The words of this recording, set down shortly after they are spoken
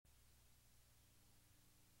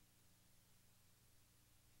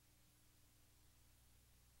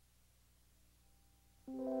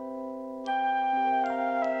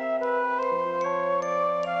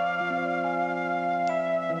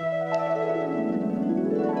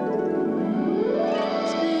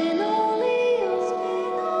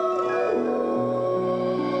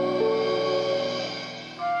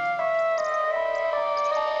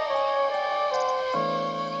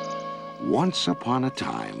Once upon a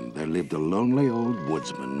time, there lived a lonely old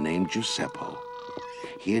woodsman named Giuseppe.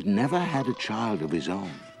 He had never had a child of his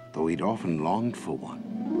own, though he'd often longed for one.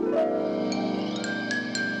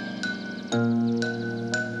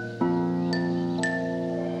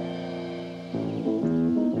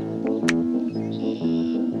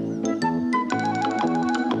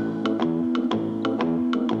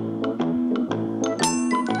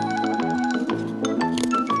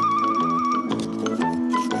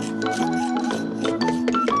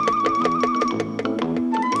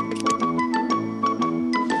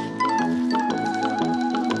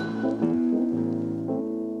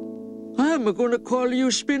 I'm gonna call you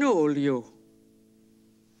Spinnolio.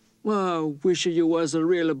 Oh, wish you was a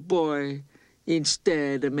real boy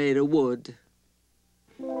instead of made of wood.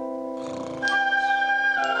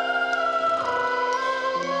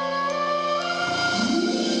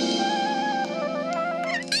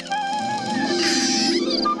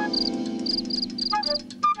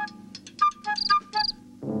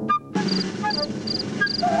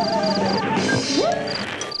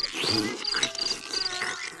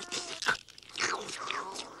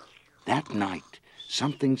 That night,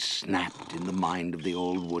 something snapped in the mind of the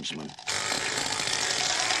old woodsman.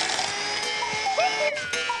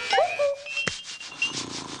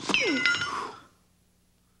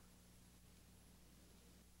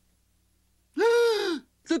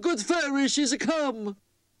 The good fairy, she's a come.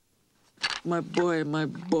 My boy,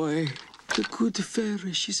 the good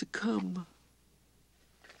fairy, she's a come.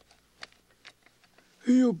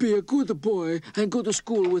 You be a good boy and go to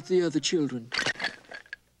school with the other children.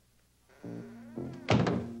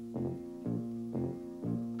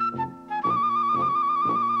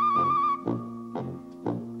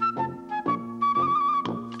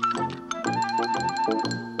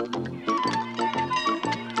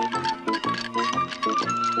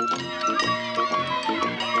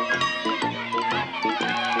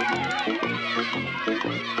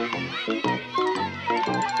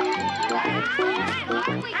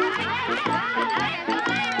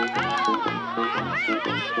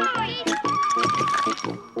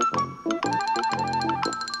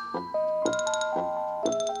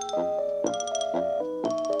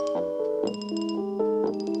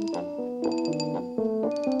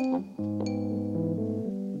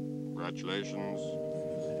 Congratulations,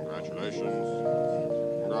 congratulations,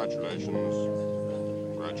 congratulations,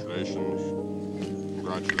 congratulations,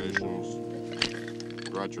 congratulations,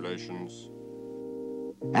 congratulations.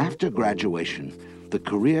 After graduation, the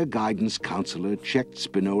career guidance counselor checked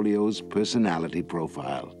Spinnolio's personality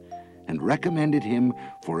profile and recommended him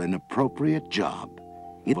for an appropriate job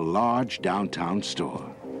in a large downtown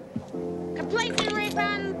store. Complacent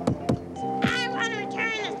refund. I want to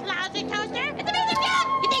return this lousy toaster. It's a basic job.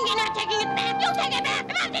 You think you're not taking it back? You'll take it back.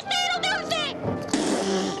 If I have to stay till doomsday.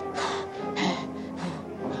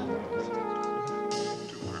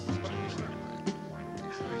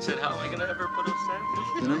 Said, how am I gonna ever put up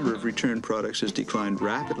sandwiches? The number of returned products has declined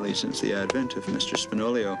rapidly since the advent of Mr.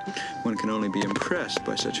 Spinnolio. One can only be impressed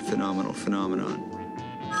by such a phenomenal phenomenon.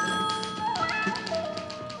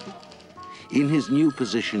 In his new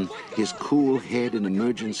position, his cool head in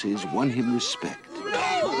emergencies won him respect.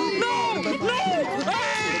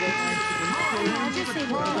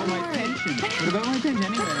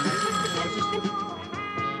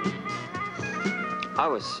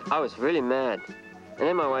 I was really mad. And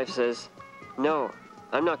then my wife says, no,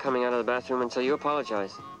 I'm not coming out of the bathroom until you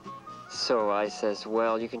apologize. So I says,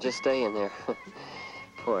 well, you can just stay in there.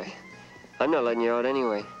 Boy, I'm not letting you out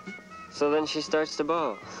anyway. So then she starts to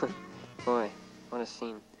bawl. Boy, what a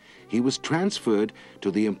scene. He was transferred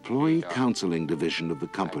to the employee counseling division of the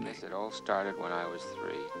company. I guess it all started when I was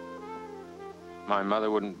 3. My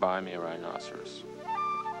mother wouldn't buy me a rhinoceros.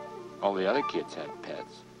 All the other kids had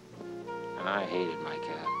pets, and I hated my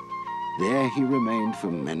cat. There he remained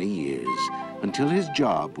for many years until his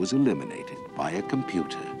job was eliminated by a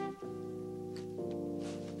computer.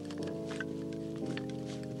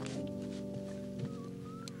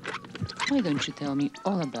 Why don't you tell me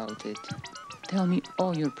all about it? Tell me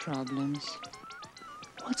all your problems.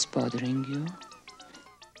 What's bothering you?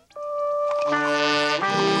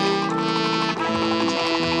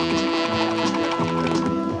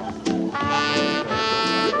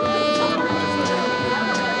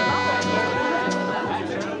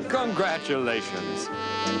 Congratulations.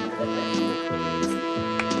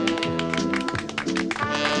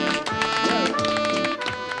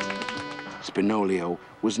 Spinnolio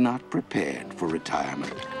was not prepared for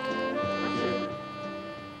retirement.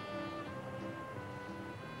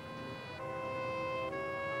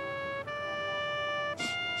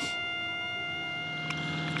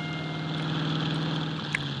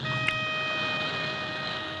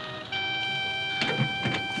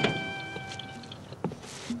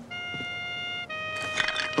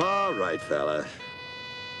 right, fella.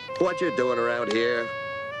 What you doing around here?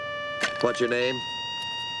 What's your name?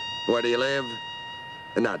 Where do you live?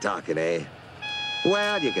 Not talking, eh?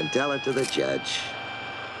 Well, you can tell it to the judge.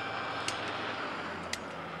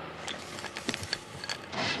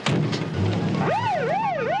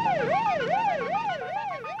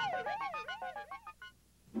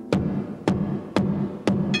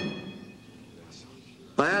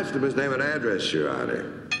 I asked him his name and address, Your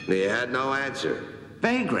Honor. And he had no answer.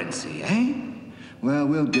 Vagrancy, eh? Well,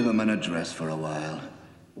 we'll give him an address for a while.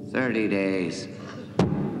 30 days.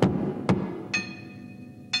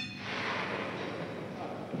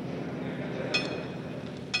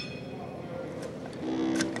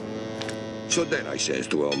 So then I says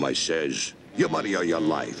to him, I says, your money or your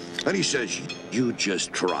life. And he says, you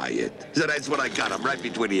just try it. So that's when I got him right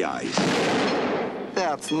between the eyes.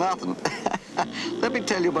 That's nothing. Let me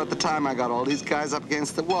tell you about the time I got all these guys up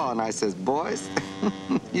against the wall, and I says, boys,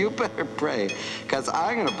 you better pray, because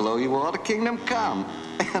I'm going to blow you all to kingdom come.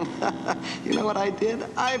 And you know what I did?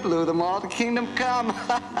 I blew them all to kingdom come.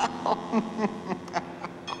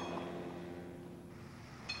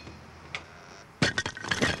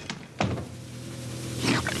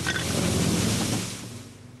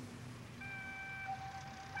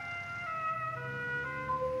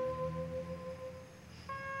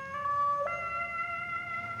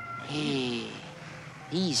 Hey,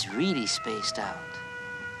 he's really spaced out.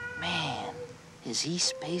 Man, is he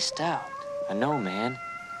spaced out. I know, man.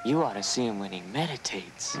 You ought to see him when he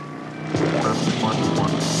meditates.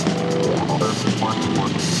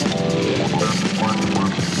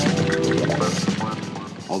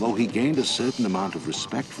 Although he gained a certain amount of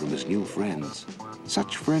respect from his new friends,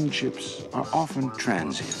 such friendships are often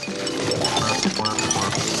transient.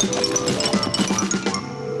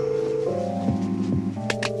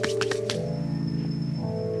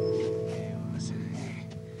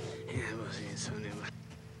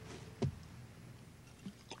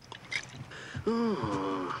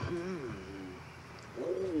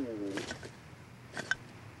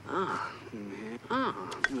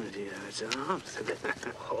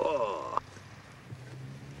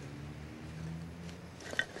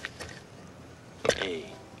 Hey,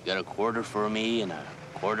 you got a quarter for me and a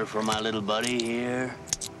quarter for my little buddy here?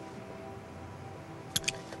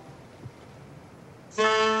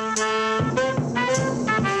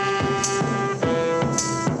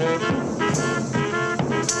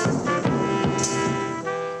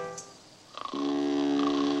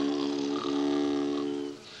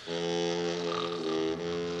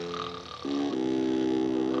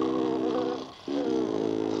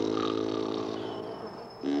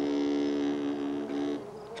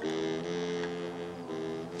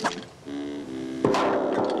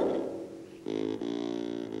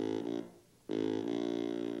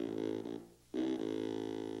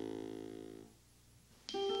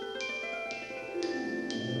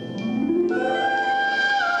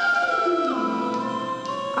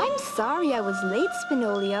 Sorry I was late,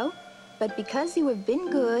 Spinnolio, but because you have been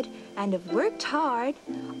good and have worked hard,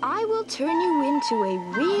 I will turn you into a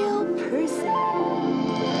real person.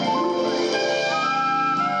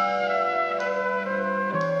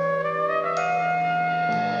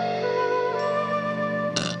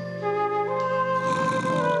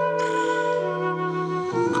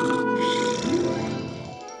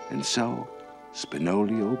 And so,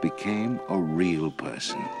 Spinnolio became a real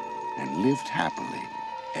person and lived happily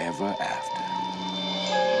ever after.